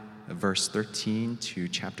verse 13 to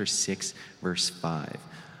chapter 6, verse 5.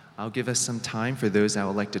 I'll give us some time for those that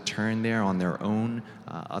would like to turn there on their own.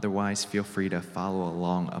 Otherwise, feel free to follow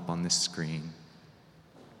along up on the screen.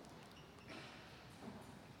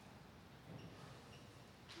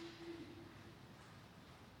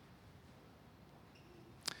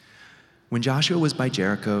 When Joshua was by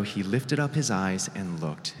Jericho, he lifted up his eyes and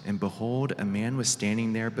looked, and behold, a man was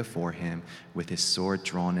standing there before him with his sword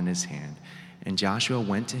drawn in his hand. And Joshua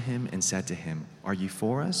went to him and said to him, "Are you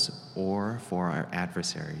for us or for our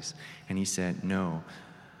adversaries?" And he said, "No,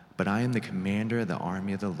 but I am the commander of the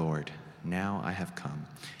army of the Lord. Now I have come."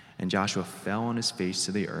 And Joshua fell on his face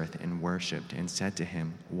to the earth and worshipped and said to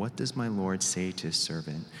him, "What does my Lord say to his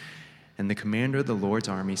servant?" And the commander of the Lord's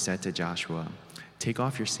army said to Joshua, "Take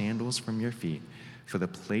off your sandals from your feet, for the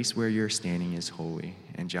place where you're standing is holy."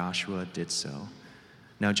 And Joshua did so.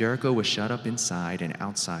 Now Jericho was shut up inside and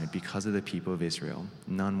outside because of the people of Israel.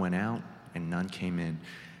 None went out and none came in.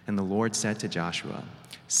 And the Lord said to Joshua,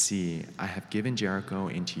 "See, I have given Jericho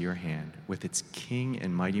into your hand, with its king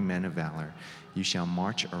and mighty men of valor. You shall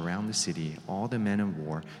march around the city, all the men of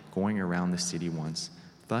war, going around the city once.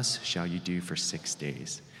 Thus shall you do for 6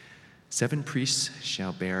 days. 7 priests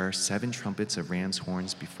shall bear 7 trumpets of ram's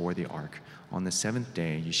horns before the ark. On the 7th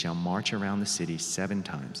day you shall march around the city 7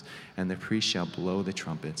 times, and the priests shall blow the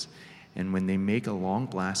trumpets. And when they make a long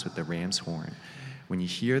blast with the ram's horn, when you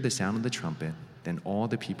hear the sound of the trumpet, then all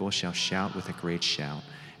the people shall shout with a great shout,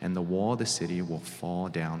 and the wall of the city will fall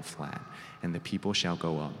down flat, and the people shall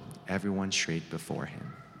go up, everyone straight before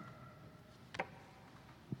him."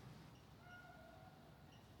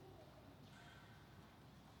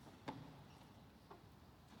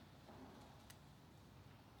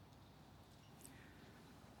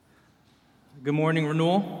 Good morning,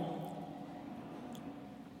 Renewal.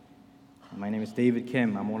 My name is David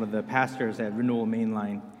Kim. I'm one of the pastors at Renewal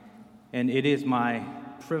Mainline, and it is my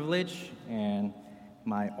privilege and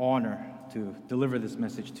my honor to deliver this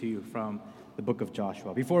message to you from the book of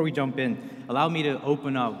Joshua. Before we jump in, allow me to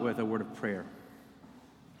open up with a word of prayer.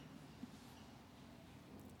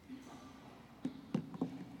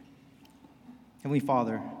 Heavenly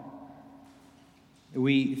Father,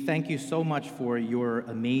 we thank you so much for your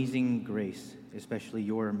amazing grace, especially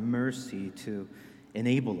your mercy to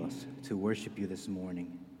enable us to worship you this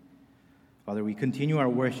morning. Father, we continue our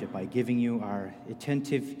worship by giving you our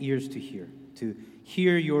attentive ears to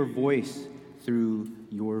hear your voice through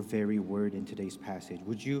your very word in today's passage.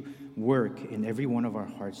 Would you work in every one of our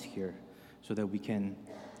hearts here so that we can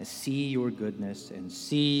see your goodness and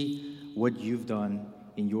see what you've done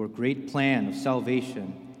in your great plan of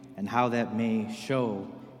salvation and how that may show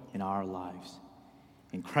in our lives.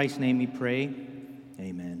 In Christ's name we pray,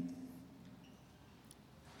 amen.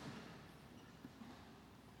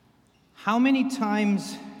 How many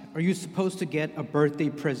times are you supposed to get a birthday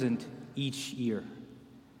present each year?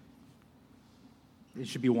 It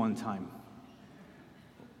should be one time,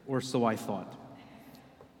 or so I thought.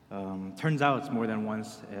 Turns out it's more than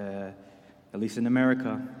once, at least in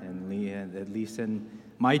America, and at least in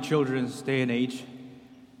my children's day and age.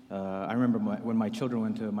 I remember when my children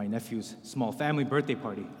went to my nephew's small family birthday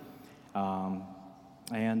party,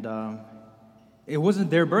 and it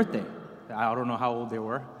wasn't their birthday. I don't know how old they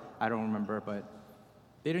were. I don't remember, but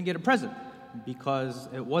they didn't get a present because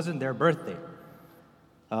it wasn't their birthday.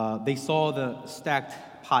 They saw the stacked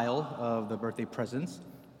pile of the birthday presents.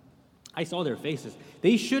 I saw their faces.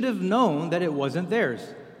 They should have known that it wasn't theirs.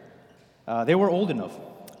 They were old enough.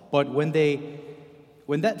 But when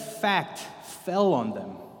that fact fell on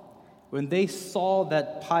them, when they saw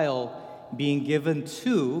that pile being given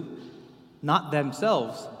to, not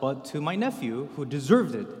themselves, but to my nephew, who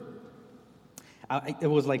deserved it, it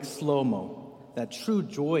was like slow-mo. That true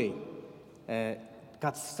joy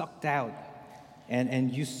got sucked out.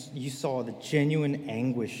 And you saw the genuine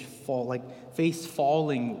anguish fall, like face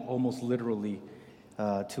falling almost literally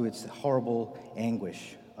to its horrible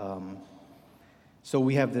anguish. So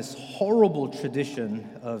we have this horrible tradition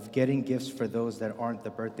of getting gifts for those that aren't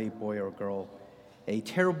the birthday boy or girl. A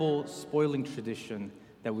terrible spoiling tradition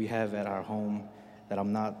that we have at our home that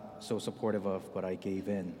I'm not so supportive of, but I gave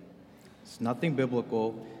in. It's nothing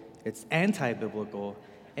biblical. It's anti-biblical.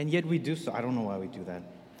 And yet we do so. I don't know why we do that.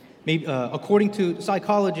 Maybe, according to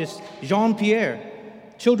psychologist Jean-Pierre,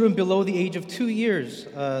 children below the age of 2 years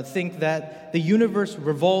think that the universe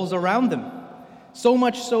revolves around them. So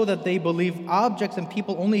much so that they believe objects and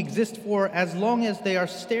people only exist for as long as they are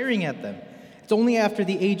staring at them. It's only after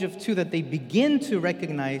the age of 2 that they begin to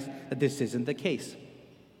recognize that this isn't the case.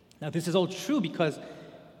 Now, this is all true because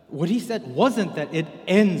what he said wasn't that it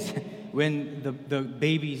ends when the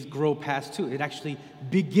babies grow past 2. It actually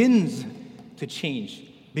begins to change,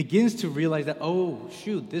 begins to realize that, oh,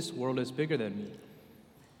 shoot, this world is bigger than me.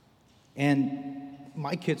 And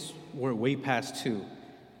my kids were way past 2,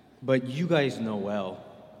 but you guys know well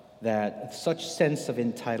that such sense of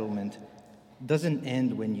entitlement doesn't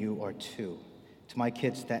end when you are 2. To my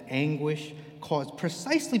kids, that anguish caused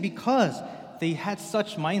precisely because they had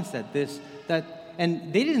such mindset,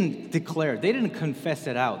 and they didn't declare, they didn't confess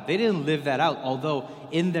it out, they didn't live that out, although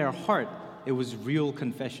in their heart, it was real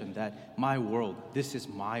confession that my world, this is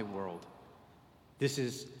my world. This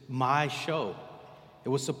is my show. It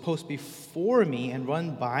was supposed to be for me and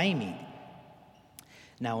run by me.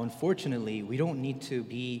 Now, unfortunately, we don't need to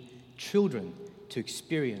be children to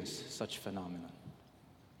experience such phenomena.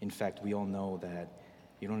 In fact, we all know that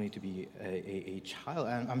you don't need to be a child.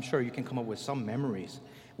 And I'm sure you can come up with some memories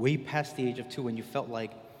way past the age of 2 when you felt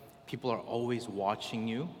like people are always watching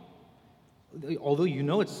you. Although you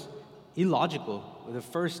know it's illogical. The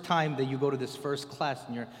first time that you go to this first class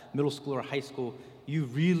in your middle school or high school, you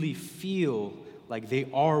really feel like they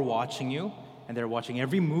are watching you, and they're watching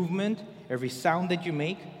every movement, every sound that you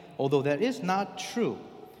make, although that is not true.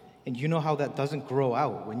 And you know how that doesn't grow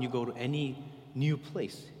out when you go to any new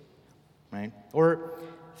place, right? Or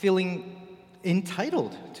feeling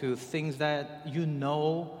entitled to things that you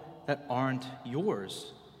know that aren't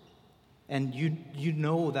yours. And you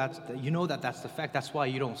know that's the fact. That's why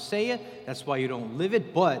you don't say it, that's why you don't live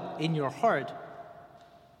it, but in your heart,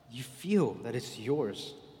 you feel that it's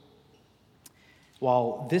yours.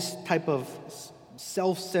 While this type of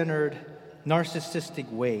self-centered,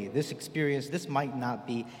 narcissistic way, this experience, this might not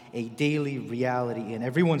be a daily reality in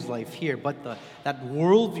everyone's life here, but that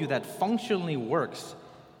worldview that functionally works,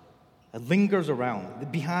 it lingers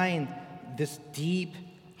around behind this deep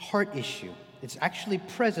heart issue. It's actually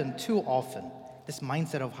present too often, this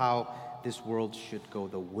mindset of how this world should go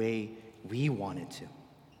the way we want it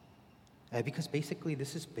to. Because basically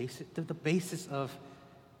this is the basis of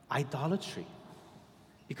idolatry.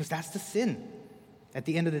 Because that's the sin. At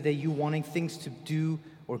the end of the day, you wanting things to do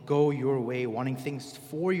or go your way, wanting things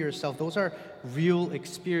for yourself, those are real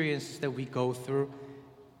experiences that we go through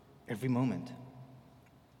every moment.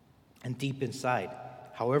 And deep inside,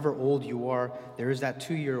 however old you are, there is that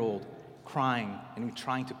 2-year-old crying and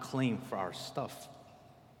trying to claim for our stuff.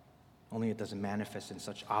 Only it doesn't manifest in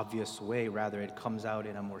such obvious way. Rather, it comes out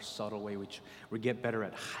in a more subtle way, which we get better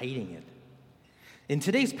at hiding it. In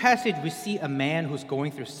today's passage, we see a man who's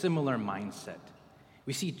going through similar mindset.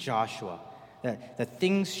 We see Joshua, that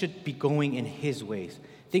things should be going in his ways.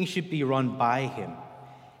 Things should be run by him.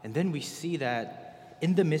 And then we see that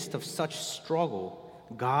in the midst of such struggle,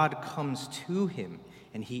 God comes to him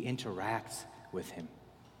and he interacts with him.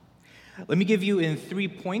 Let me give you in 3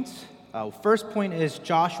 points. First point is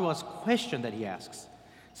Joshua's question that he asks.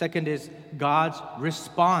 Second is God's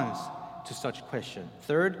response to such question.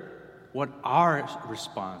 Third, what our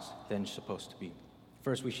response then is supposed to be.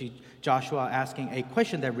 First, we see Joshua asking a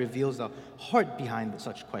question that reveals the heart behind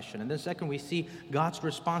such question. And then second, we see God's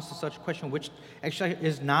response to such question, which actually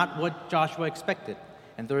is not what Joshua expected.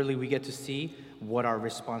 And thirdly, we get to see what our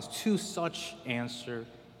response to such answer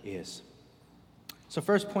is. So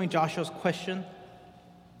first point, Joshua's question.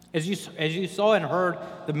 As you saw and heard,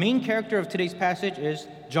 the main character of today's passage is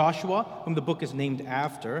Joshua, whom the book is named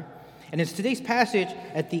after. And it's today's passage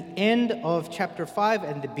at the end of chapter 5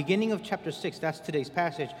 and the beginning of chapter 6. That's today's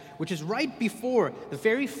passage, which is right before the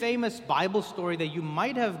very famous Bible story that you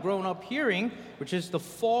might have grown up hearing, which is the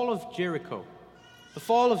fall of Jericho. The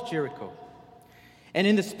fall of Jericho. And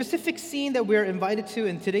in the specific scene that we're invited to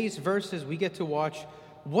in today's verses, we get to watch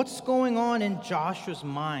what's going on in Joshua's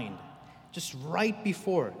mind just right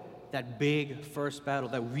before that big first battle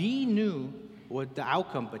that we knew what the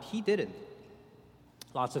outcome, but he didn't.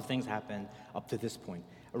 Lots of things happened up to this point.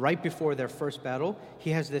 Right before their first battle,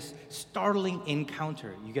 he has this startling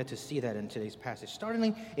encounter. You get to see that in today's passage.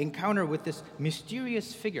 Startling encounter with this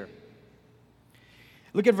mysterious figure.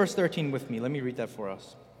 Look at verse 13 with me. Let me read that for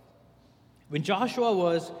us. When Joshua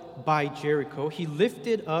was by Jericho, he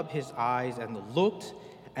lifted up his eyes and looked,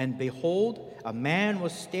 and behold, a man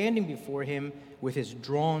was standing before him with his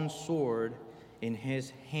drawn sword in his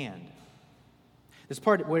hand. This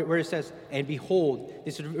part where it says, and behold,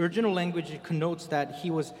 this original language connotes that he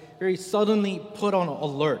was very suddenly put on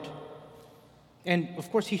alert. And of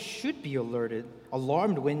course, he should be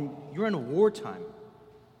alarmed when you're in a wartime.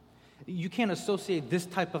 You can't associate this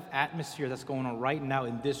type of atmosphere that's going on right now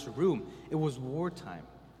in this room. It was wartime.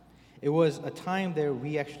 It was a time that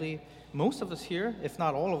we actually, most of us here, if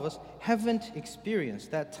not all of us, haven't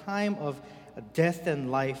experienced that time of death and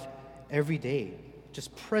life every day.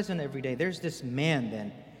 just present every day. There's this man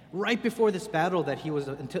then, right before this battle that he was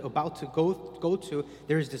about to go to,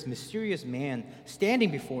 there is this mysterious man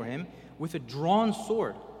standing before him with a drawn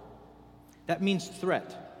sword. That means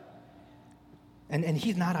threat. And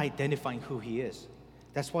he's not identifying who he is.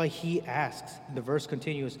 That's why he asks, the verse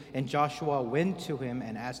continues, and Joshua went to him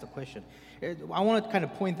and asked a question. I want to kind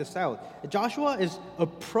of point this out. Joshua is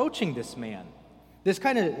approaching this man. This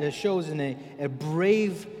kind of shows in a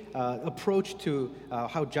brave approach to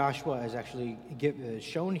how Joshua is actually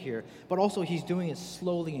shown here, but also he's doing it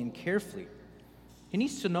slowly and carefully. He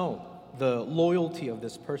needs to know the loyalty of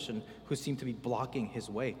this person who seemed to be blocking his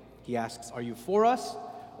way. He asks, "Are you for us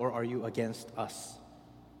or are you against us?"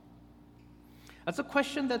 That's a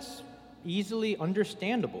question that's easily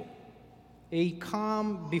understandable. A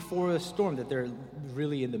calm before a storm that they're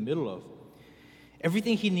really in the middle of.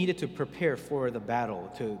 Everything he needed to prepare for the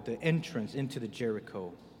battle, to the entrance into the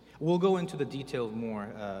Jericho. We'll go into the details more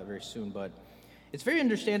very soon, but it's very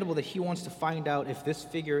understandable that he wants to find out if this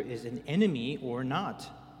figure is an enemy or not.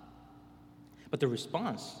 But the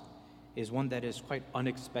response is one that is quite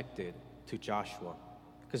unexpected to Joshua,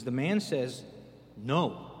 because the man says,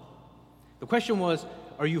 "No." The question was,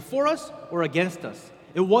 "Are you for us or against us?"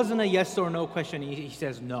 It wasn't a yes or no question. He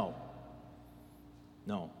says, "No."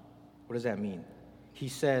 No. What does that mean? He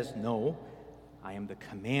says, "No, I am the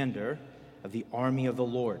commander of the army of the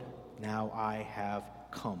Lord. Now I have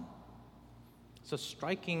come." It's a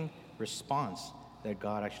striking response that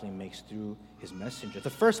God actually makes through his messenger. The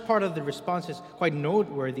first part of the response is quite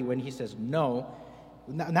noteworthy when he says, "No."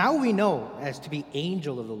 Now we know, as to be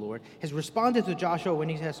angel of the Lord, has responded to Joshua when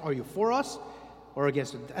he says, "Are you for us or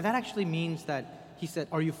against us?" That actually means that he said,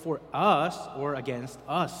 "Are you for us or against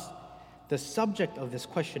us?" The subject of this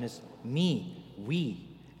question is me, we.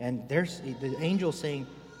 And there's the angel saying,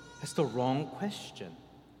 that's the wrong question.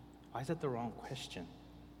 Why is that the wrong question?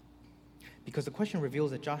 Because the question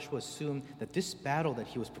reveals that Joshua assumed that this battle that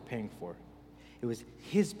he was preparing for, it was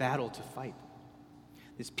his battle to fight.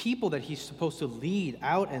 This people that he's supposed to lead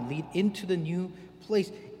out and lead into the new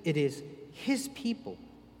place, it is his people.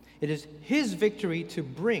 It is his victory to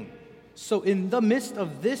bring. So in the midst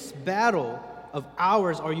of this battle of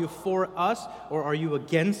ours, are you for us or are you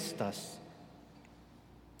against us?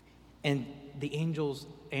 And the angel's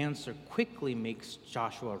answer quickly makes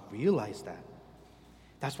Joshua realize that.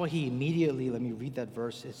 That's why he immediately, let me read that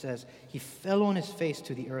verse. It says, he fell on his face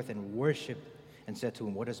to the earth and worshiped and said to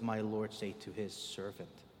him, "What does my Lord say to his servant?"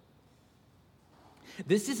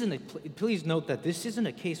 This isn't please note that this isn't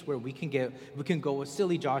a case where we can go,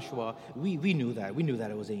 "Silly Joshua, we knew that. We knew that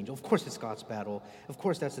it was angel. Of course it's God's battle. Of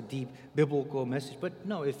course that's a deep biblical message." But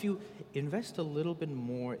no, if you invest a little bit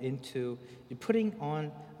more into putting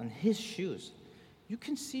on his shoes, you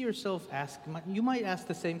can see yourself you might ask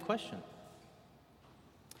the same question.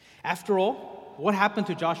 After all, what happened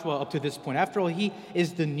to Joshua up to this point? After all, he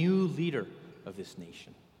is the new leader of this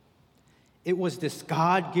nation. It was this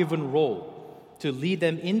God-given role to lead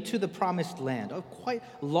them into the promised land, a quite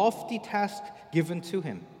lofty task given to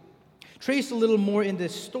him. Trace a little more in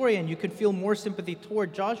this story and you can feel more sympathy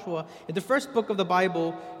toward Joshua. In the first book of the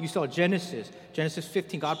Bible, you saw Genesis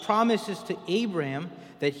 15. God promises to Abraham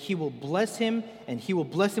that he will bless him and he will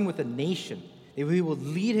bless him with a nation. That he will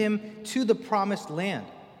lead him to the promised land.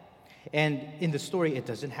 And in the story, it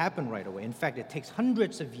doesn't happen right away. In fact, it takes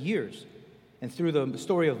hundreds of years. And through the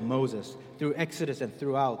story of Moses, through Exodus, and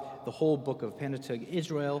throughout the whole book of Pentateuch,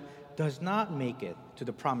 Israel does not make it to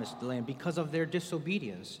the promised land because of their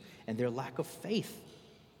disobedience and their lack of faith.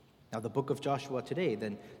 Now, the book of Joshua today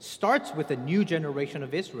then starts with a new generation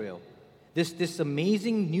of Israel. This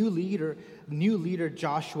amazing new leader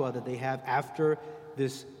Joshua that they have after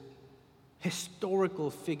this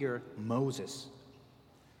historical figure, Moses.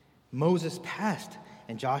 Moses passed,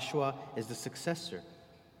 and Joshua is the successor.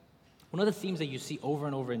 One of the themes that you see over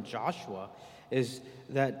and over in Joshua is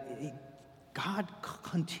that God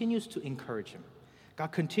continues to encourage him.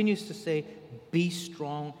 God continues to say, "Be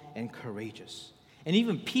strong and courageous." And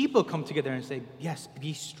even people come together and say, "Yes,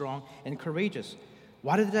 be strong and courageous."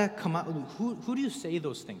 Why did that come out? Who do you say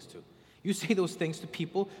those things to? You say those things to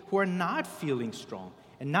people who are not feeling strong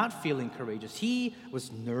and not feeling courageous. He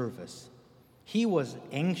was nervous. He was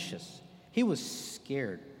anxious. He was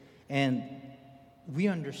scared. And we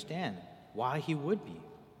understand why he would be.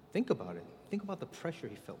 Think about it. Think about the pressure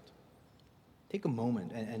he felt. Take a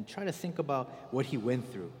moment and try to think about what he went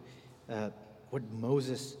through, what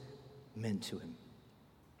Moses meant to him,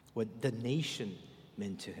 what the nation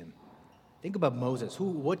meant to him. Think about Moses.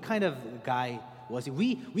 What kind of guy was he?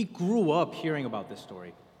 We grew up hearing about this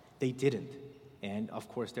story. They didn't. And of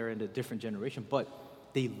course, they're in a different generation, but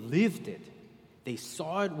they lived it. They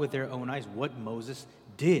saw it with their own eyes, what Moses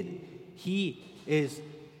did. He is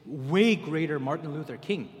way greater Martin Luther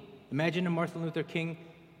King. Imagine a Martin Luther King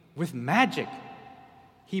with magic.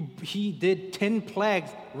 He did 10 plagues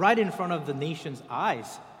right in front of the nation's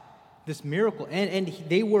eyes. This miracle. And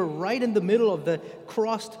they were right in the middle of the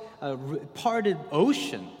parted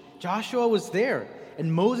ocean. Joshua was there,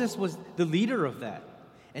 and Moses was the leader of that.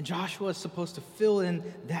 And Joshua is supposed to fill in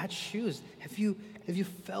that shoes. Have you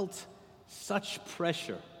felt such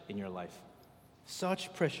pressure in your life?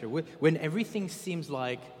 Such pressure. When everything seems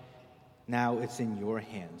like now it's in your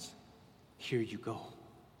hands. Here you go.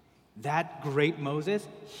 That great Moses,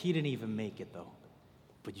 he didn't even make it though.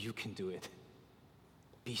 But you can do it.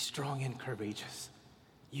 Be strong and courageous.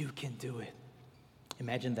 You can do it.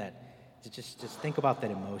 Imagine that. Just think about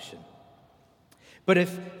that emotion. But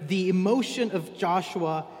if the emotion of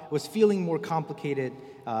Joshua was feeling more complicated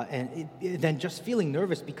than just feeling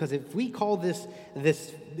nervous, because if we call this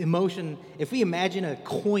emotion, if we imagine a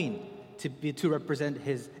coin to represent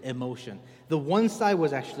his emotion, the one side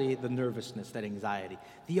was actually the nervousness, that anxiety.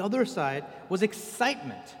 The other side was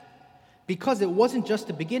excitement, because it wasn't just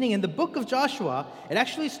the beginning. In the book of Joshua, it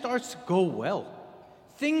actually starts to go well.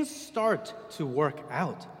 Things start to work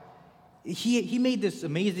out. He made this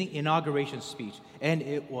amazing inauguration speech, and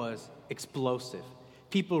it was explosive.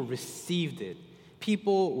 People received it.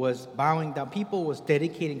 People was bowing down. People was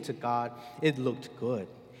dedicating to God. It looked good.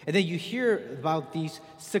 And then you hear about these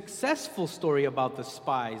successful story about the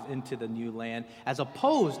spies into the new land, as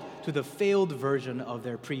opposed to the failed version of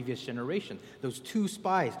their previous generation. Those 2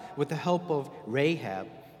 spies with the help of Rahab,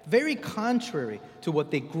 very contrary to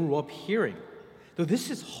what they grew up hearing. So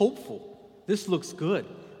this is hopeful. This looks good.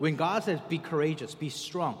 When God says, be courageous, be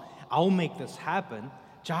strong, I'll make this happen,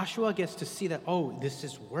 Joshua gets to see that, oh, this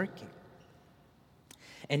is working.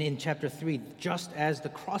 And in chapter 3, just as the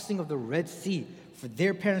crossing of the Red Sea for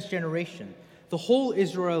their parents' generation, the whole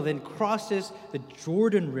Israel then crosses the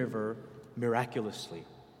Jordan River miraculously.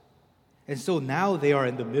 And so now they are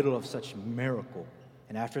in the middle of such miracle.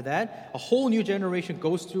 And after that, a whole new generation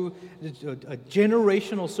goes through a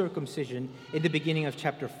generational circumcision in the beginning of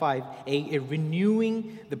chapter 5, a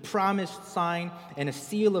renewing the promised sign and a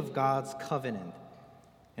seal of God's covenant.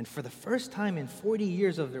 And for the first time in 40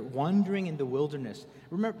 years of their wandering in the wilderness,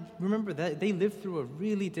 remember that they lived through a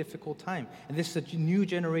really difficult time. And this is a new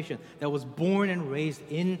generation that was born and raised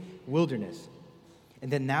in wilderness.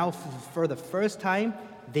 And then now, for the first time,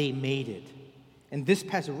 they made it. And this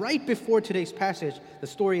passage, right before today's passage, the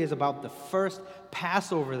story is about the first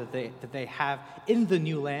Passover that they have in the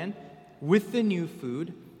new land with the new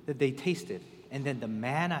food that they tasted. And then the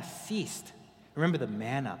manna ceased. Remember the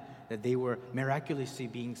manna, that they were miraculously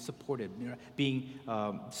being supported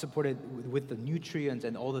with the nutrients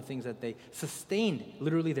and all the things that they sustained,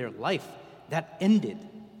 literally their life. That ended.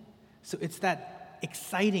 So it's that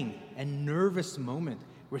exciting and nervous moment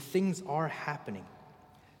where things are happening.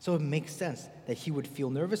 So it makes sense that he would feel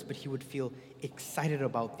nervous, but he would feel excited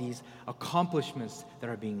about these accomplishments that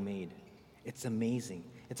are being made. It's amazing.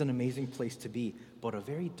 It's an amazing place to be, but a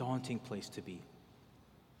very daunting place to be.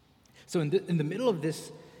 So in the middle of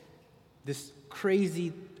this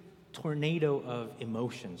crazy tornado of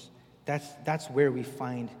emotions, that's where we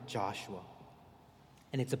find Joshua.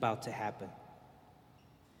 And it's about to happen.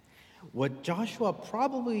 What Joshua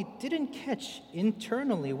probably didn't catch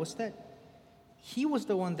internally was that he was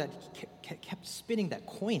the one that kept spinning that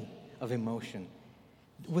coin of emotion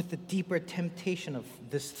with the deeper temptation of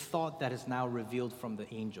this thought that is now revealed from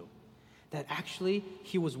the angel. That actually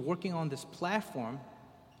he was working on this platform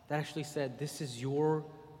that actually said, this is your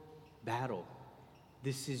battle.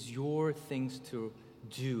 This is your things to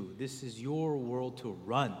do. This is your world to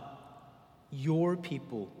run. Your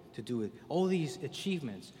people to do it. All these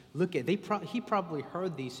achievements. Look at, he probably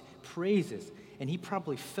heard these praises, and he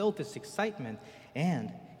probably felt this excitement,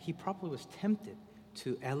 and he probably was tempted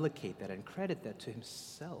to allocate that and credit that to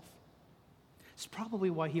himself. It's probably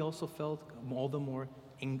why he also felt all the more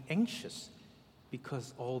anxious,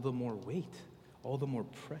 because all the more weight, all the more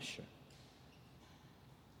pressure.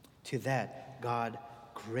 To that, God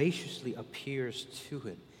graciously appears to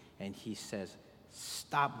him, and he says,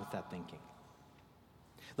 stop with that thinking.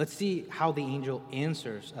 Let's see how the angel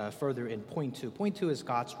answers further in point 2. Point 2 is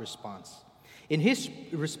God's response. In his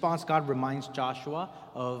response, God reminds Joshua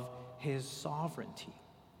of his sovereignty.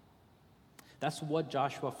 That's what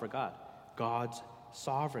Joshua forgot, God's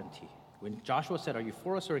sovereignty. When Joshua said, are you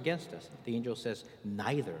for us or against us? The angel says,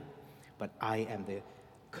 neither, but I am the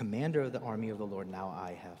commander of the army of the Lord, now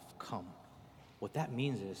I have come. What that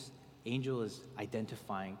means is, angel is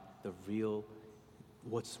identifying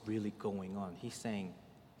what's really going on. He's saying,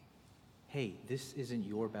 hey, this isn't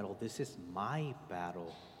your battle. This is my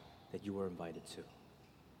battle that you were invited to.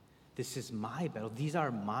 This is my battle. These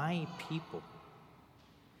are my people.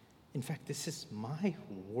 In fact, this is my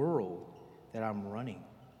world that I'm running.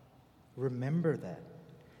 Remember that.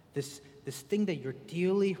 This thing that you're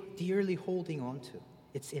dearly holding on to,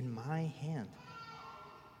 it's in my hand.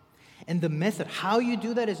 And the method, how you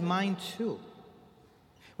do that, is mine too.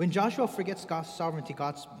 When Joshua forgets God's sovereignty,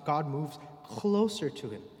 God moves closer to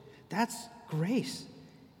him. That's grace.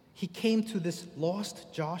 He came to this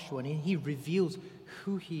lost Joshua and he reveals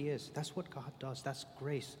who he is. That's what God does. That's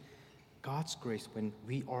grace. God's grace. When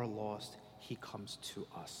we are lost, he comes to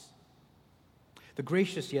us. The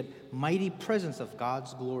gracious yet mighty presence of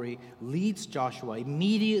God's glory leads Joshua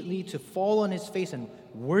immediately to fall on his face and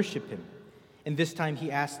worship him. And this time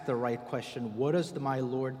he asks the right question. What does my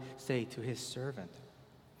Lord say to his servant?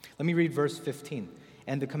 Let me read verse 15.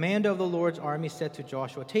 And the commander of the Lord's army said to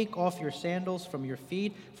Joshua, take off your sandals from your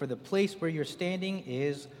feet, for the place where you're standing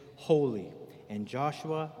is holy. And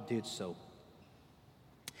Joshua did so.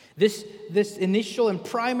 This initial and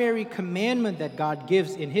primary commandment that God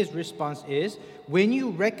gives in his response is, when you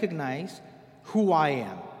recognize who I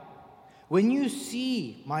am, when you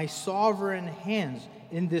see my sovereign hands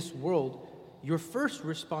in this world, your first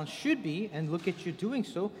response should be, and look at you doing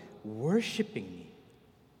so, worshiping me.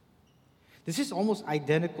 This is almost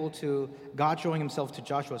identical to God showing himself to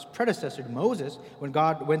Joshua's predecessor, Moses, when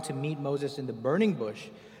God went to meet Moses in the burning bush,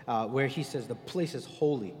 where he says the place is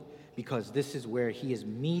holy, because this is where he is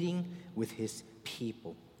meeting with his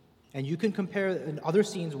people. And you can compare other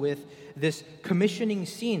scenes with this commissioning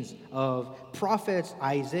scenes of prophets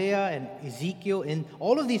Isaiah and Ezekiel. In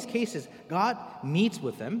all of these cases, God meets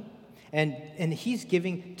with them, and he's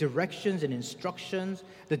giving directions and instructions,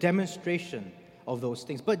 the demonstration of those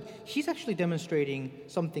things. But he's actually demonstrating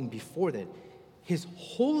something before that. His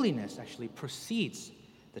holiness actually precedes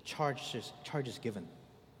the charges given.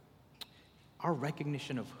 Our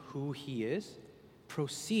recognition of who he is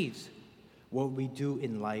precedes what we do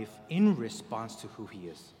in life in response to who he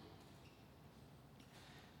is.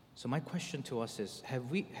 So my question to us is,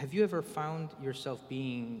 have you ever found yourself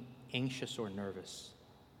being anxious or nervous?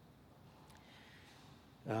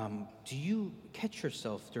 Do you catch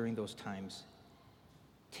yourself during those times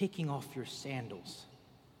taking off your sandals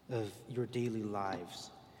of your daily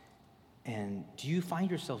lives? And do you find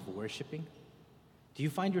yourself worshiping? Do you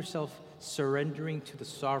find yourself surrendering to the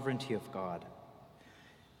sovereignty of God?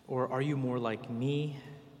 Or are you more like me,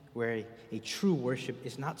 where a true worship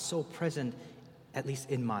is not so present, at least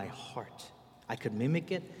in my heart? I could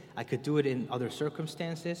mimic it, I could do it in other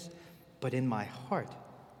circumstances, but in my heart,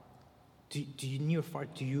 do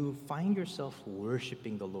you find yourself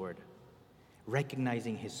worshiping the Lord,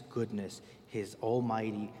 recognizing his goodness, his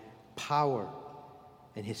almighty power,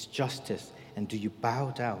 and his justice, and do you bow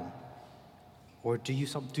down? Or do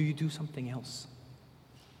you do something else?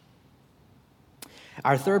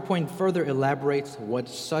 Our third point further elaborates what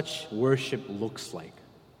such worship looks like.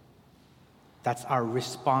 That's our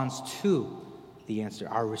response to the answer,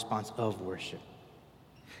 our response of worship.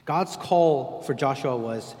 God's call for Joshua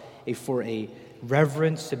was for a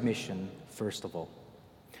reverent submission, first of all.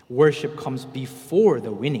 Worship comes before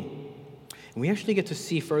the winning. And we actually get to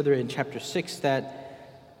see further in chapter 6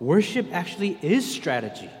 that worship actually is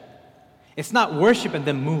strategy. It's not worship and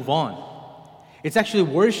then move on. It's actually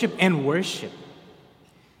worship and worship.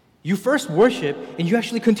 You first worship, and you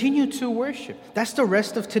actually continue to worship. That's the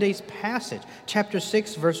rest of today's passage, chapter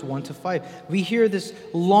 6, verse 1 to 5. We hear this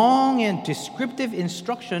long and descriptive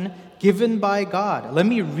instruction given by God. Let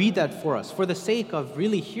me read that for us, for the sake of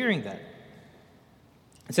really hearing that.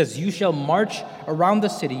 It says, "You shall march around the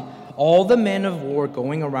city, all the men of war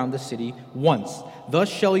going around the city once. Thus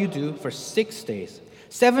shall you do for 6 days.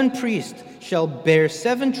 7 priests shall bear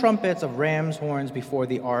 7 trumpets of ram's horns before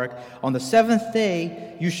the ark. On the 7th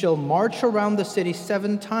day you shall march around the city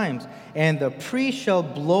 7 times, and the priests shall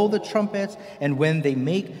blow the trumpets, and when they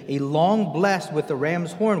make a long blast with the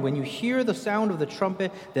ram's horn, when you hear the sound of the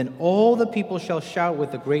trumpet, then all the people shall shout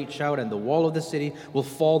with a great shout, and the wall of the city will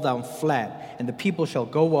fall down flat, and the people shall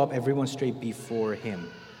go up, everyone straight before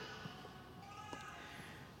him."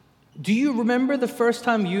 Do you remember the first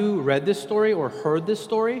time you read this story or heard this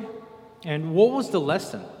story? And what was the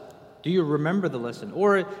lesson? Do you remember the lesson?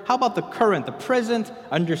 Or how about the present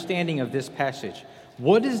understanding of this passage?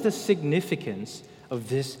 What is the significance of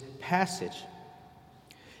this passage?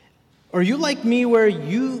 Are you like me, where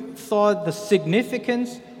you thought the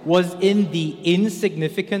significance was in the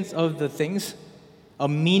insignificance of the things? A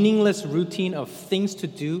meaningless routine of things to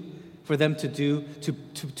do, for them to do,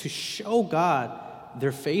 to show God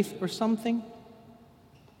their faith or something?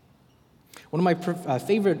 One of my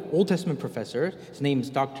favorite Old Testament professors, his name is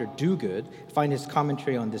Dr. Duguid, I find his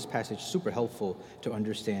commentary on this passage super helpful to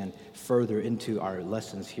understand further into our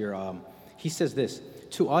lessons here. He says this,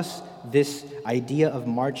 to us, this idea of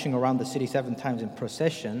marching around the city 7 times in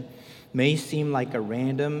procession may seem like a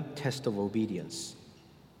random test of obedience.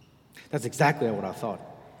 That's exactly what I thought.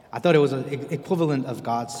 I thought it was an equivalent of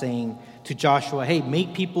God saying to Joshua, hey,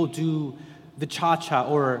 make people do the cha-cha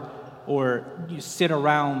or you sit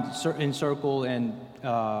around in circle and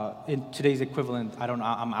in today's equivalent, I don't know,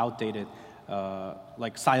 I'm outdated,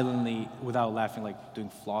 like silently without laughing, like doing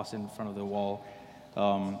floss in front of the wall,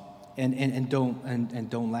 and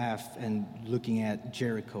don't laugh and looking at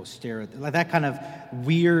Jericho, stare at like that kind of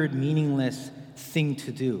weird, meaningless thing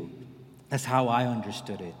to do. That's how I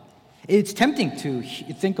understood it. It's tempting to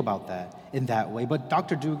think about that in that way, but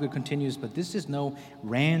Dr. Duguid continues, but this is no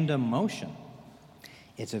random motion.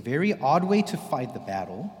 It's a very odd way to fight the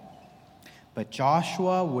battle, but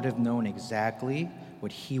Joshua would have known exactly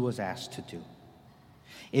what he was asked to do.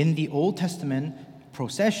 In the Old Testament,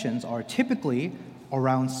 processions are typically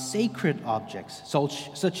around sacred objects,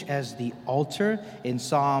 such as the altar in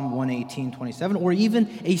Psalm 118:27, or even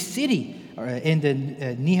a city in the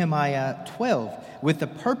Nehemiah 12, with the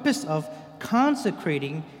purpose of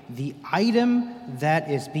consecrating the item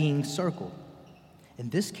that is being circled. In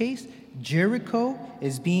this case, Jericho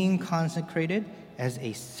is being consecrated as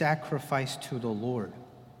a sacrifice to the Lord,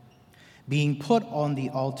 being put on the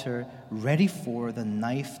altar ready for the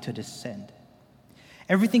knife to descend.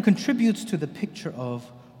 Everything contributes to the picture of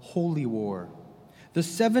holy war. The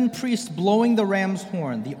 7 priests blowing the ram's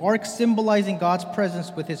horn, the ark symbolizing God's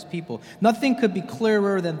presence with his people. Nothing could be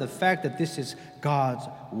clearer than the fact that this is God's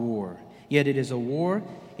war. Yet it is a war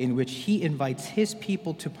in which he invites his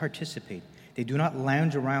people to participate. They do not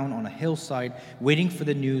lounge around on a hillside waiting for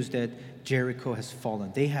the news that Jericho has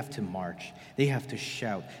fallen. They have to march. They have to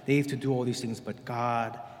shout. They have to do all these things, but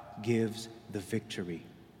God gives the victory.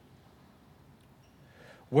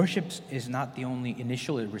 Worship is not the only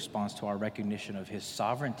initial response to our recognition of his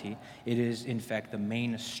sovereignty. It is, in fact, the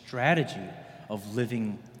main strategy of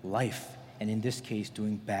living life, and in this case,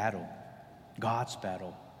 doing battle, God's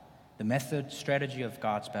battle. The strategy of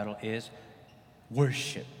God's battle is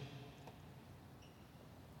worship.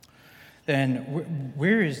 Then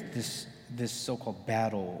where is this so-called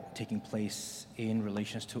battle taking place in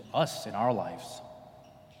relations to us in our lives?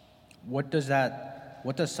 What does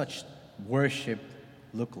such worship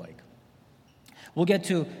look like? We'll get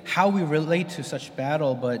to how we relate to such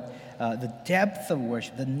battle, but the depth of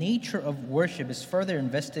worship, the nature of worship is further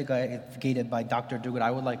investigated by Dr. Duguid.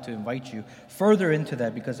 I would like to invite you further into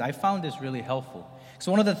that because I found this really helpful.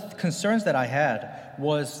 So one of the concerns that I had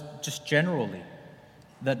was just generally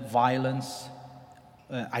that violence,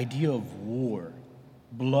 idea of war,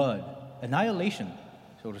 blood, annihilation,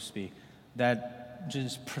 so to speak, that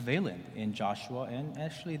just prevalent in Joshua and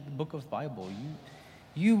actually the book of the Bible.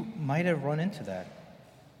 You might have run into that.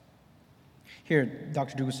 Here,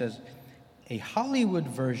 Dr. Duguid says, a Hollywood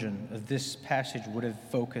version of this passage would have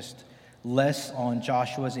focused less on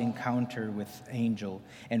Joshua's encounter with angel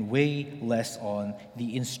and way less on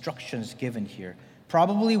the instructions given here.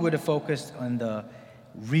 Probably would have focused on the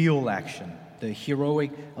real action, the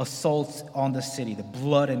heroic assaults on the city, the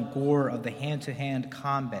blood and gore of the hand-to-hand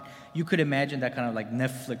combat. You could imagine that kind of like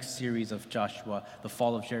Netflix series of Joshua, the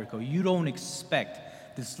fall of Jericho. You don't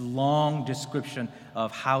expect this long description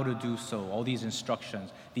of how to do so, all these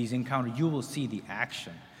instructions, these encounters. You will see the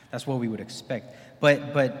action. That's what we would expect.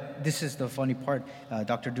 But this is the funny part,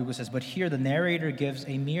 Dr. Duguid says, but here the narrator gives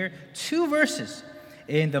a mere 2 verses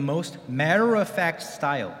in the most matter-of-fact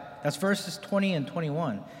style. That's verses 20 and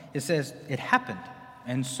 21. It says, it happened,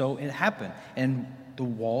 and so it happened, and the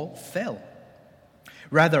wall fell.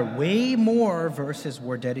 Rather, way more verses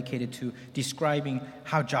were dedicated to describing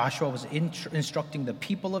how Joshua was instructing the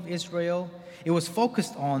people of Israel. It was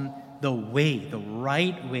focused on the way, the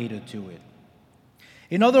right way to do it.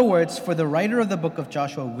 In other words, for the writer of the book of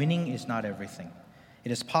Joshua, winning is not everything.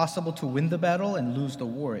 It is possible to win the battle and lose the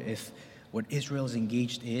war if what Israel is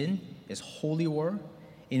engaged in is holy war,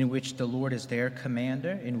 in which the Lord is their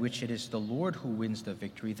commander, in which it is the Lord who wins the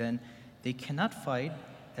victory. Then they cannot fight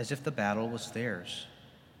as if the battle was theirs.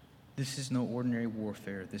 This is no ordinary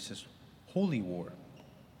warfare. This is holy war.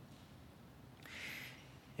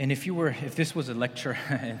 And if this was a lecture,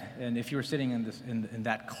 and if you were sitting in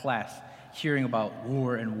that class, hearing about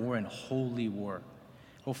war and holy war,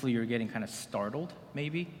 hopefully you're getting kind of startled.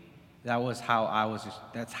 Maybe that's how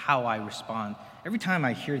I respond every time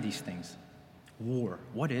I hear these things. War.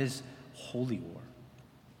 What is holy war?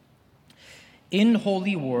 In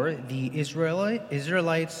holy war, the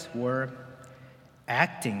Israelites were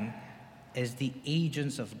acting as the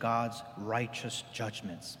agents of God's righteous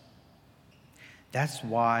judgments. That's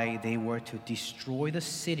why they were to destroy the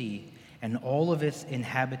city and all of its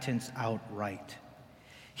inhabitants outright.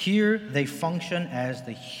 Here they function as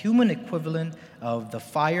the human equivalent of the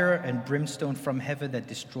fire and brimstone from heaven that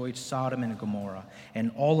destroyed Sodom and Gomorrah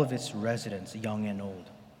and all of its residents, young and old.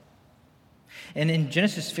 And in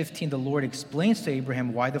Genesis 15, the Lord explains to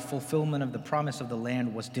Abraham why the fulfillment of the promise of the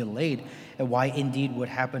land was delayed and why indeed would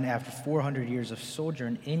happen after 400 years of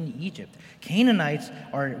sojourn in Egypt. Canaanites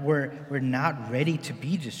were not ready to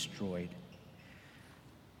be destroyed.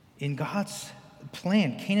 In God's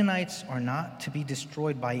plan, Canaanites are not to be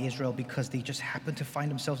destroyed by Israel because they just happen to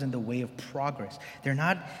find themselves in the way of progress. They're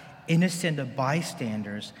not innocent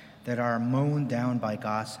bystanders that are mown down by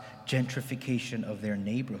God's gentrification of their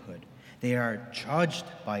neighborhood. They are judged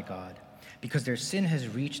by God because their sin has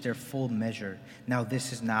reached their full measure. Now,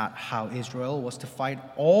 this is not how Israel was to fight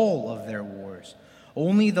all of their wars,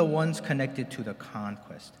 only the ones connected to the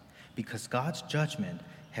conquest, because God's judgment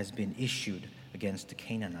has been issued against the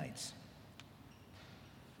Canaanites.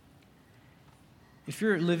 If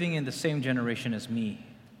you're living in the same generation as me,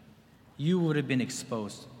 you would have been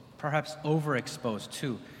exposed, perhaps overexposed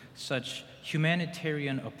to such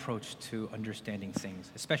humanitarian approach to understanding things,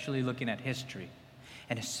 especially looking at history,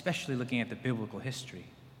 and especially looking at the biblical history,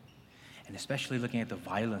 and especially looking at the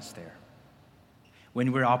violence there.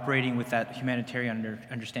 When we're operating with that humanitarian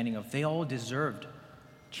understanding of they all deserved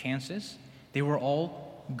chances, they were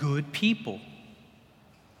all good people.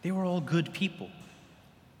 They were all good people.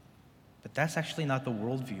 But that's actually not the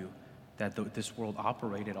worldview that this world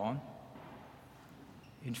operated on.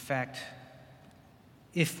 In fact,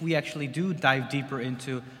 if we actually do dive deeper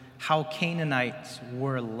into how Canaanites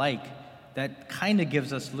were like, that kind of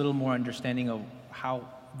gives us a little more understanding of how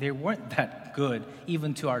they weren't that good,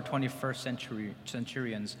 even to our 21st century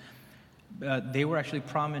centurions. They were actually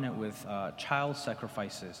prominent with child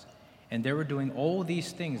sacrifices, and they were doing all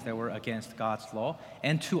these things that were against God's law,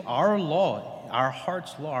 and to our law, our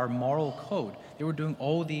heart's law, our moral code, they were doing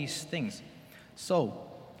all these things. So,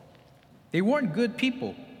 they weren't good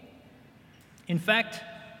people. In fact,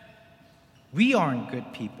 we aren't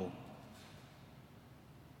good people.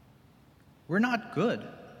 We're not good.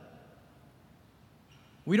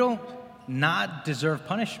 We don't not deserve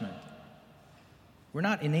punishment. We're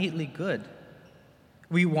not innately good.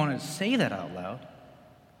 We want to say that out loud,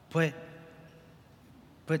 but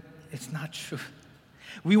it's not true.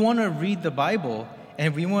 We want to read the Bible,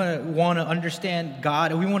 and we want to understand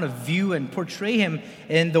God, and we want to view and portray Him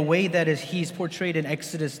in the way that He's portrayed in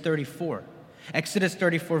Exodus 34. Exodus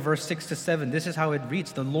 34, verse 6 to 7, this is how it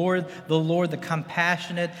reads. The Lord, the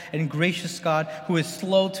compassionate and gracious God, who is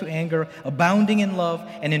slow to anger, abounding in love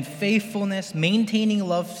and in faithfulness, maintaining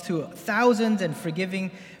love to thousands and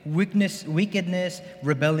forgiving wickedness,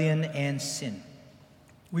 rebellion, and sin.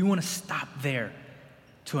 We want to stop there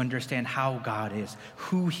to understand how God is,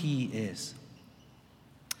 who He is.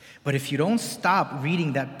 But if you don't stop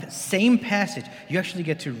reading that same passage, you actually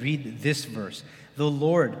get to read this verse. The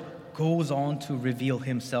Lord goes on to reveal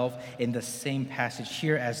Himself in the same passage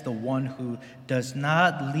here as the one who does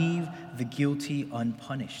not leave the guilty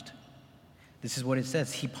unpunished. This is what it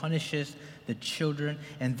says. He punishes the children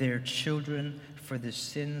and their children for the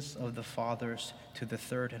sins of the fathers to the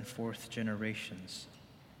third and fourth generations.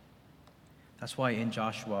 That's why in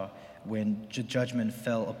Joshua, when judgment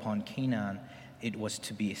fell upon Canaan, it was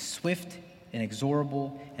to be swift,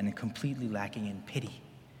 inexorable, and completely lacking in pity,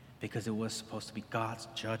 because it was supposed to be God's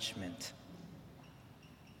judgment.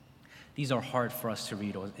 These are hard for us to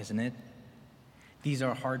read, isn't it? These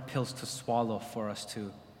are hard pills to swallow for us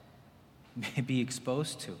to be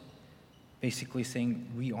exposed to. Basically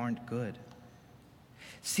saying we aren't good.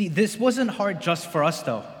 See, this wasn't hard just for us,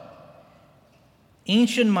 though.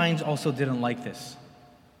 Ancient minds also didn't like this.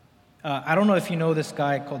 I don't know if you know this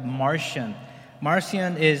guy called Marcion.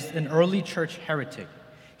 Marcion is an early church heretic.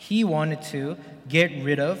 He wanted to get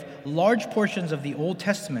rid of large portions of the Old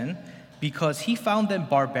Testament because he found them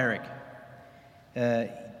barbaric.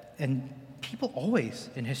 And people always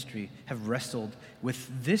in history have wrestled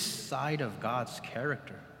with this side of God's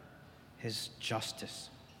character, His justice.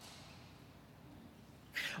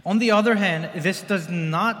 On the other hand, this does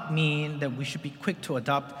not mean that we should be quick to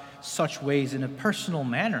adopt such ways in a personal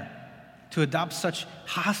manner, to adopt such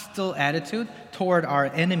hostile attitude toward our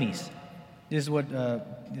enemies. This is what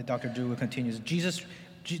Dr. Drew continues. This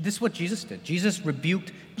is what Jesus did. Jesus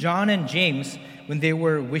rebuked John and James when they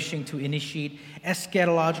were wishing to initiate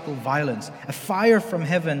eschatological violence, a fire from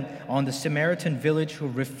heaven on the Samaritan village who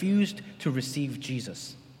refused to receive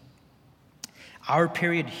Jesus. Our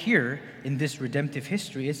period here in this redemptive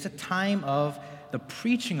history is the time of the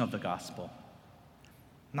preaching of the gospel,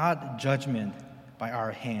 not judgment by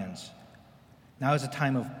our hands. Now is a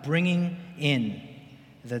time of bringing in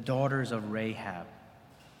the daughters of Rahab.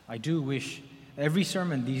 I do wish every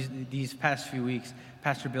sermon these past few weeks,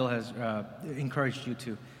 Pastor Bill has encouraged you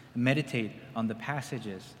to meditate on the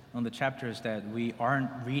passages, on the chapters that we aren't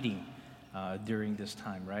reading during this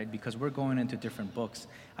time, right? Because we're going into different books.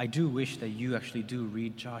 I do wish that you actually do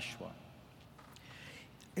read Joshua.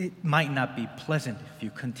 It might not be pleasant if you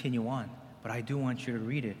continue on, but I do want you to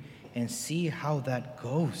read it and see how that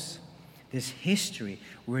goes. This history,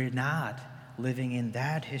 we're not living in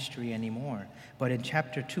that history anymore. But in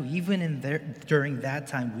chapter 2, even during that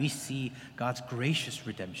time, we see God's gracious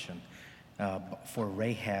redemption for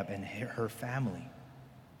Rahab and her family.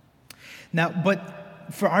 Now, but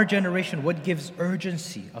for our generation, what gives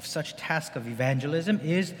urgency of such task of evangelism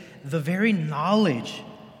is the very knowledge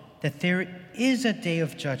that there is a day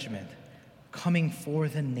of judgment coming for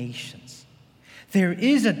the nations. There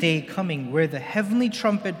is a day coming where the heavenly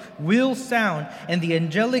trumpet will sound and the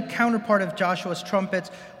angelic counterpart of Joshua's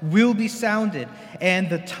trumpets will be sounded, and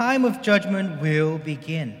the time of judgment will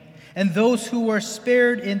begin. And those who are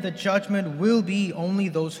spared in the judgment will be only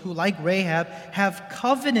those who, like Rahab, have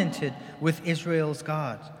covenanted with Israel's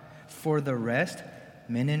God. For the rest,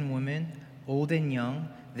 men and women, old and young,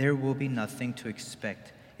 there will be nothing to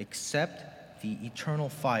expect except the eternal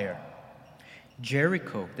fire.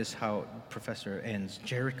 Jericho, this is how Professor ends,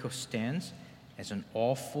 Jericho stands as an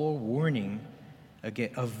awful warning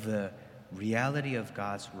of the reality of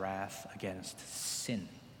God's wrath against sin.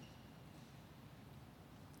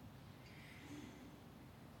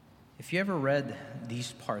 If you ever read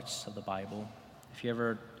these parts of the Bible, if you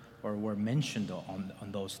ever or were mentioned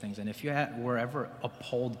on those things, and if you were ever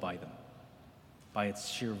appalled by them, by its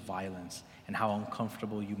sheer violence and how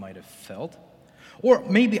uncomfortable you might have felt, or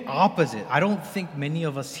maybe opposite. I don't think many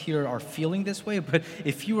of us here are feeling this way, but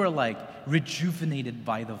if you are like rejuvenated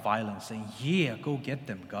by the violence, saying, yeah, go get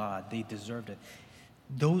them, God, they deserved it.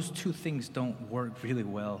 Those two things don't work really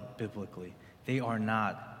well biblically. They are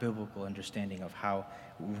not biblical understanding of how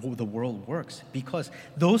the world works, because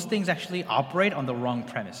those things actually operate on the wrong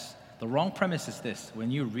premise. The wrong premise is this: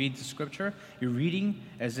 when you read the scripture, you're reading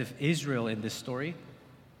as if Israel in this story,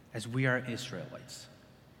 as we are Israelites.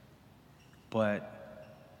 But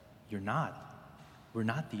you're not. We're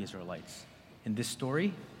not the Israelites. In this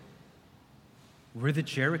story, we're the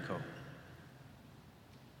Jericho.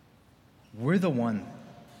 We're the one,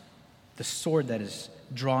 the sword that is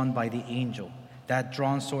drawn by the angel. That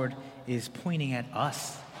drawn sword is pointing at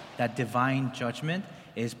us. That divine judgment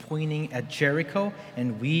is pointing at Jericho,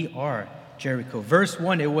 and we are Jericho. Verse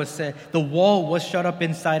 1, it was said, the wall was shut up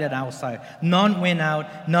inside and outside. None went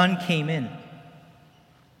out, none came in.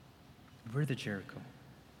 We're the Jericho.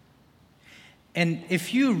 And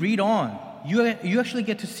if you read on, you actually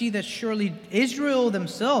get to see that surely Israel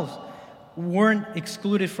themselves weren't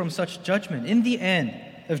excluded from such judgment. In the end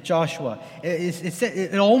of Joshua,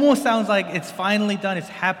 it almost sounds like it's finally done, it's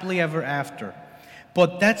happily ever after.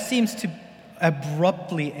 But that seems to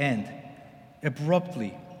abruptly end.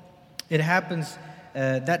 Abruptly. It happens,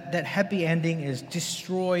 that happy ending is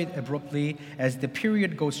destroyed abruptly as the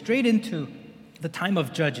period goes straight into the time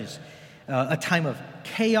of Judges. A time of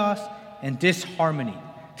chaos and disharmony,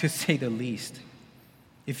 to say the least.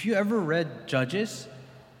 If you ever read Judges,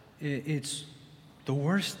 it's the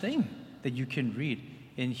worst thing that you can read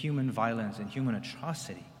in human violence and human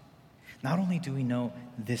atrocity. Not only do we know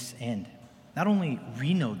this end, not only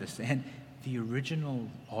we know this end, the original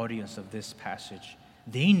audience of this passage,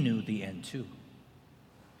 they knew the end too.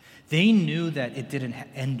 They knew that it didn't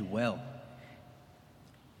end well.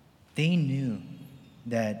 They knew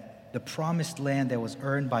that the promised land that was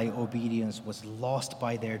earned by obedience was lost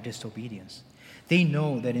by their disobedience. They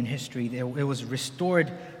know that in history it was restored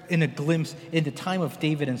in a glimpse in the time of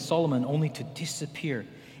David and Solomon, only to disappear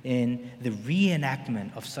in the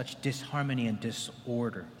reenactment of such disharmony and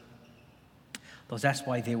disorder. Thus, that's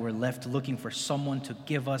why they were left looking for someone to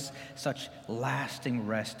give us such lasting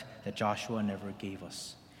rest that Joshua never gave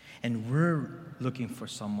us. And we're looking for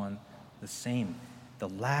someone the same, the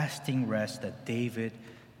lasting rest that David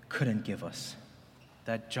couldn't give us.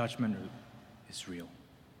 That judgment is real.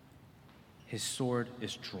 His sword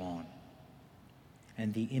is drawn.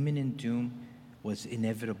 And the imminent doom was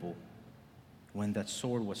inevitable when that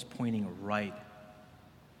sword was pointing right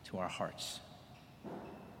to our hearts.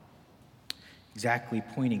 Exactly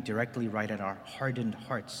pointing directly right at our hardened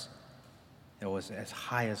hearts. That was as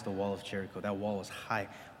high as the wall of Jericho. That wall was high.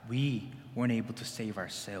 We weren't able to save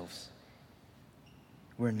ourselves.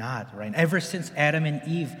 We're not, right? Ever since Adam and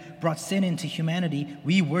Eve brought sin into humanity,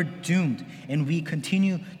 we were doomed, and we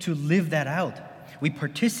continue to live that out. We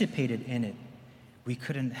participated in it. We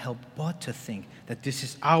couldn't help but to think that this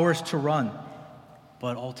is ours to run.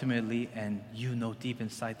 But ultimately, and you know deep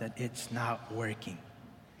inside that it's not working,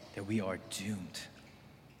 that we are doomed.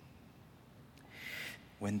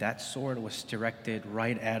 When that sword was directed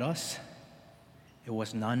right at us, it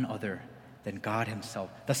was none other than God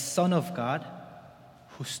himself, the Son of God,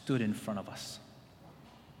 who stood in front of us.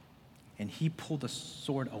 And he pulled the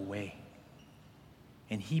sword away.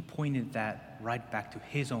 And he pointed that right back to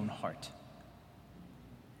his own heart.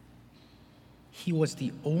 He was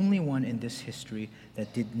the only one in this history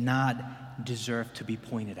that did not deserve to be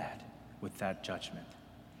pointed at with that judgment.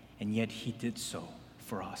 And yet he did so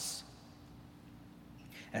for us.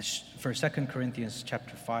 As for 2 Corinthians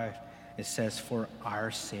chapter 5, it says, "For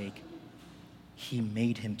our sake, he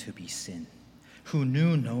made him to be sin, who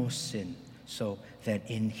knew no sin, so that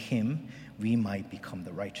in him we might become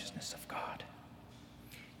the righteousness of God."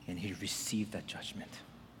 And he received that judgment.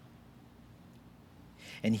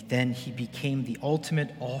 And then he became the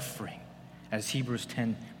ultimate offering, as Hebrews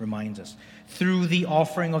 10 reminds us. Through the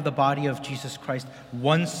offering of the body of Jesus Christ,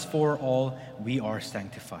 once for all, we are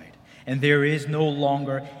sanctified. And there is no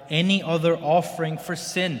longer any other offering for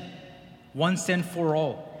sin. Once and for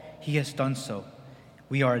all, he has done so.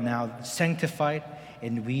 We are now sanctified,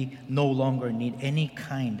 and we no longer need any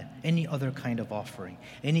other kind of offering,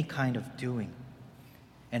 any kind of doing.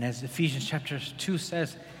 And as Ephesians chapter 2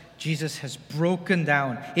 says, Jesus has broken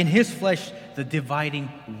down in his flesh the dividing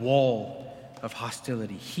wall of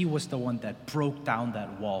hostility. He was the one that broke down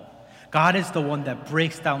that wall. God is the one that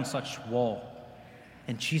breaks down such wall.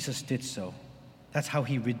 And Jesus did so. That's how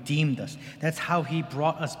he redeemed us. That's how he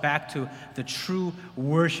brought us back to the true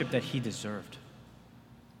worship that he deserved.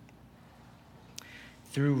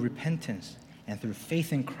 Through repentance and through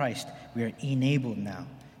faith in Christ, we are enabled now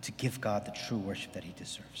to give God the true worship that he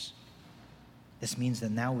deserves. This means that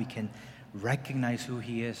now we can recognize who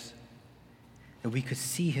he is, that we could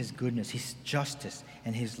see his goodness, his justice,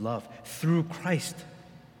 and his love through Christ.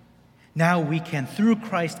 Now we can, through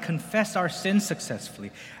Christ, confess our sins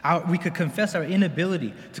successfully. We could confess our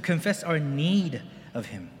inability to confess our need of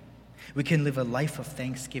him. We can live a life of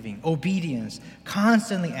thanksgiving, obedience,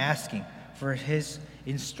 constantly asking for his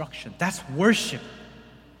instruction. That's worship.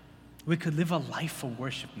 We could live a life of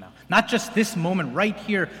worship now. Not just this moment right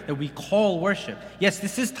here that we call worship. Yes,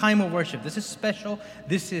 this is time of worship. This is special.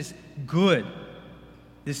 This is good.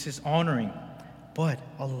 This is honoring. But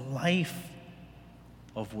a life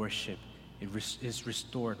of worship is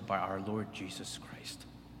restored by our Lord Jesus Christ.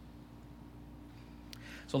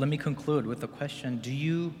 So let me conclude with a question. Do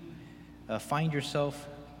you find yourself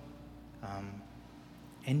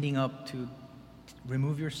ending up to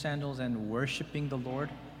remove your sandals and worshiping the Lord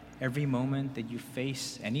every moment that you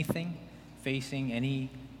face anything, facing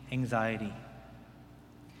any anxiety,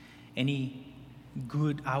 any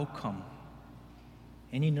good outcome,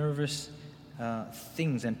 any nervous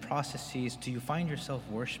things and processes? Do you find yourself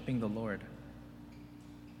worshiping the Lord?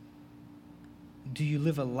 Do you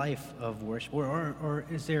live a life of worship, or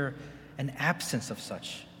is there an absence of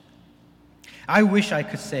such? I wish I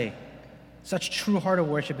could say such true heart of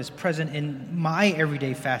worship is present in my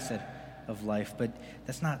everyday facet of life, but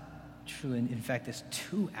that's not true. In fact, it's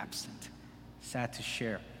too absent. Sad to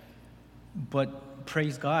share. But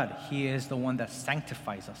praise God, he is the one that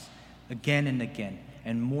sanctifies us again and again.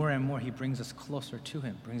 And more, he brings us closer to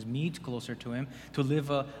him, brings me closer to him, to live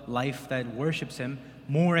a life that worships him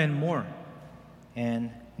more and more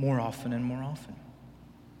often and more often.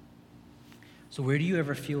 So where do you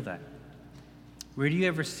ever feel that? Where do you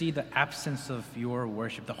ever see the absence of your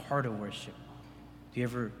worship, the heart of worship? Do you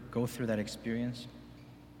ever go through that experience?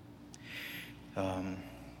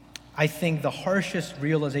 I think the harshest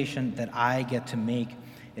realization that I get to make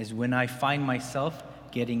is when I find myself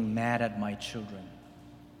getting mad at my children.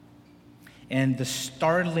 And the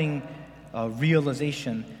startling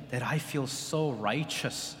realization that I feel so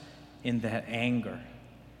righteous in that anger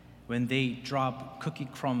when they drop cookie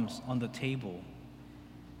crumbs on the table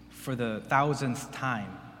for the 1,000th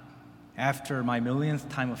time, after my millionth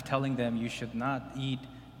time of telling them you should not eat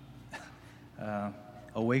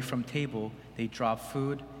away from table, they drop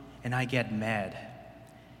food, and I get mad,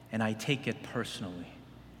 and I take it personally,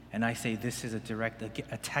 and I say, this is a direct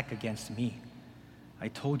attack against me. I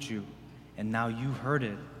told you, and now you heard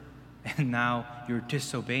it, and now you're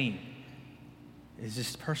disobeying. It's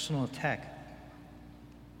this personal attack.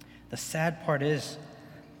 The sad part is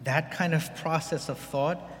that kind of process of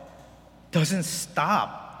thought doesn't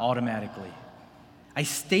stop automatically. I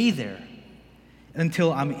stay there.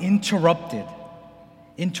 until I'm interrupted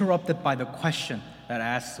by the question that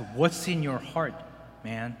asks, what's in your heart,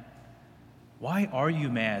 man? Why are you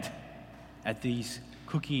mad at these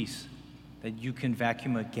cookies that you can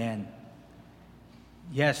vacuum again?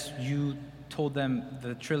 Yes, you told them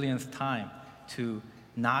the trillionth time to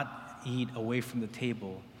not eat away from the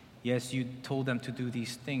table. Yes, you told them to do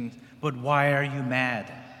these things, but why are you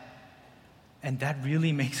mad? And that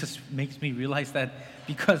really makes me realize that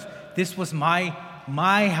because this was my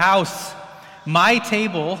house, my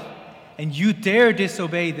table, and you dare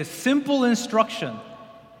disobey this simple instruction.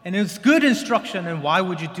 And it's good instruction, and why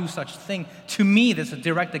would you do such thing? To me, this is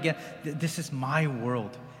direct again. This is my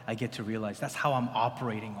world. I get to realize that's how I'm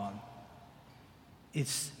operating on.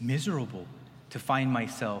 It's miserable to find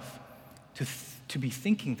myself to be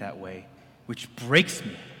thinking that way, which breaks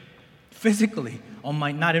me physically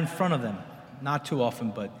not in front of them, not too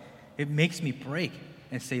often, but it makes me break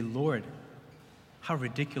and say, Lord, how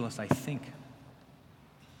ridiculous I think.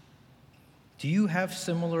 Do you have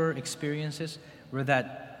similar experiences where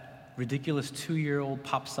that ridiculous 2-year-old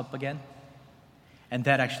pops up again? And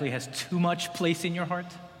that actually has too much place in your heart?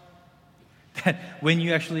 That when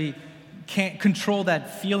you actually can't control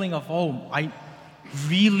that feeling of, oh, I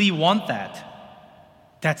really want that.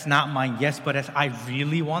 That's not mine, yes, but I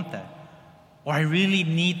really want that. Or I really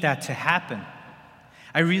need that to happen.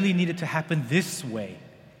 I really need it to happen this way.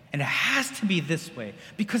 And it has to be this way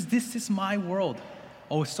because this is my world.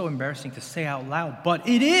 Oh, it's so embarrassing to say out loud, but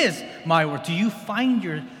it is my world. Do you find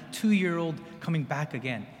your 2-year-old coming back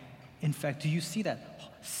again? In fact, do you see that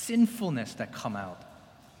sinfulness that come out?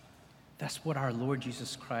 That's what our Lord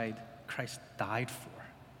Jesus Christ died for.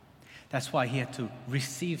 That's why he had to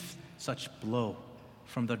receive such blow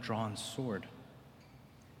from the drawn sword.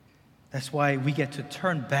 That's why we get to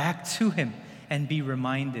turn back to him and be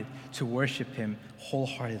reminded to worship him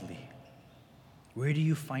wholeheartedly. Where do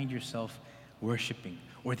you find yourself worshiping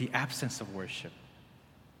or the absence of worship?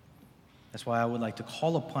 That's why I would like to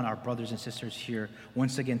call upon our brothers and sisters here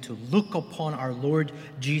once again to look upon our Lord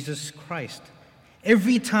Jesus Christ.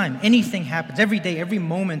 Every time anything happens, every day, every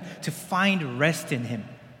moment, to find rest in him,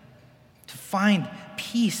 to find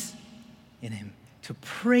peace in him, to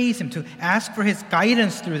praise him, to ask for his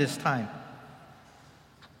guidance through this time.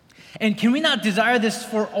 And can we not desire this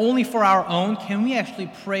only for our own? Can we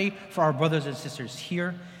actually pray for our brothers and sisters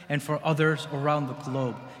here and for others around the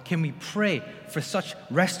globe? Can we pray for such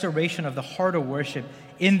restoration of the heart of worship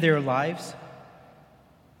in their lives?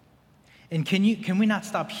 And can we not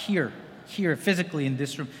stop here physically in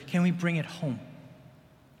this room? Can we bring it home?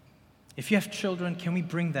 If you have children, can we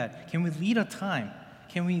bring that? Can we lead a time?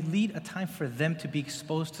 Can we lead a time for them to be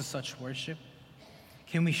exposed to such worship?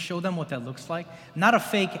 Can we show them what that looks like? Not a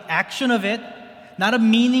fake action of it, not a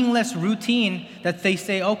meaningless routine that they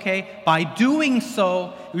say, okay, by doing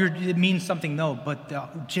so, it means something. No, but the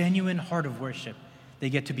genuine heart of worship. They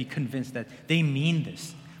get to be convinced that they mean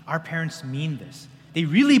this. Our parents mean this. They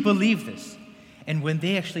really believe this. And when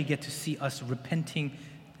they actually get to see us repenting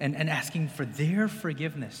and asking for their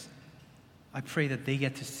forgiveness, I pray that they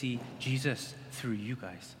get to see Jesus through you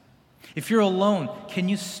guys. If you're alone, can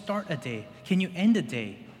you start a day? Can you end a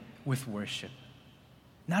day with worship?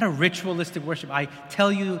 Not a ritualistic worship. I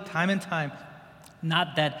tell you time and time,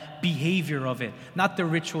 not that behavior of it, not the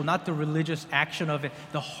ritual, not the religious action of it,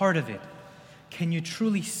 the heart of it. Can you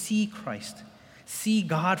truly see Christ? See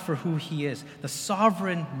God for who he is, the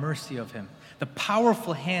sovereign mercy of him, the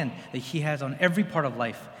powerful hand that he has on every part of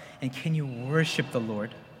life. And can you worship the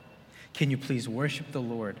Lord? Can you please worship the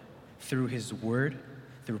Lord through his word,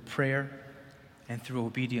 through prayer, and through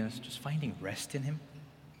obedience, just finding rest in him?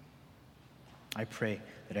 I pray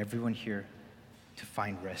that everyone here to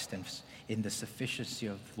find rest in the sufficiency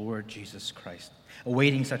of Lord Jesus Christ,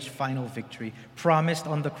 awaiting such final victory, promised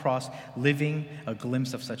on the cross, living a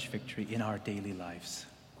glimpse of such victory in our daily lives.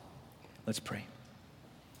 Let's pray.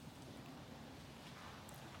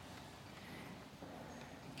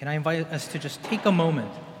 Can I invite us to just take a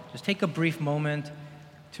moment, just take a brief moment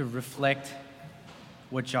to reflect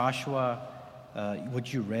what Joshua,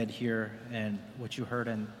 what you read here and what you heard,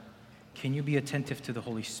 and can you be attentive to the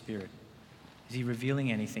Holy Spirit? Is he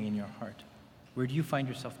revealing anything in your heart? Where do you find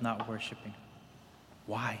yourself not worshiping?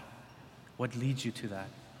 Why? What leads you to that?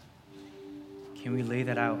 Can we lay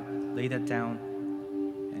that out, lay that down,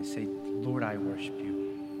 and say, Lord, I worship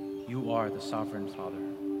you. You are the sovereign Father.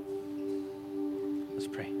 Let's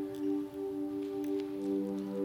pray.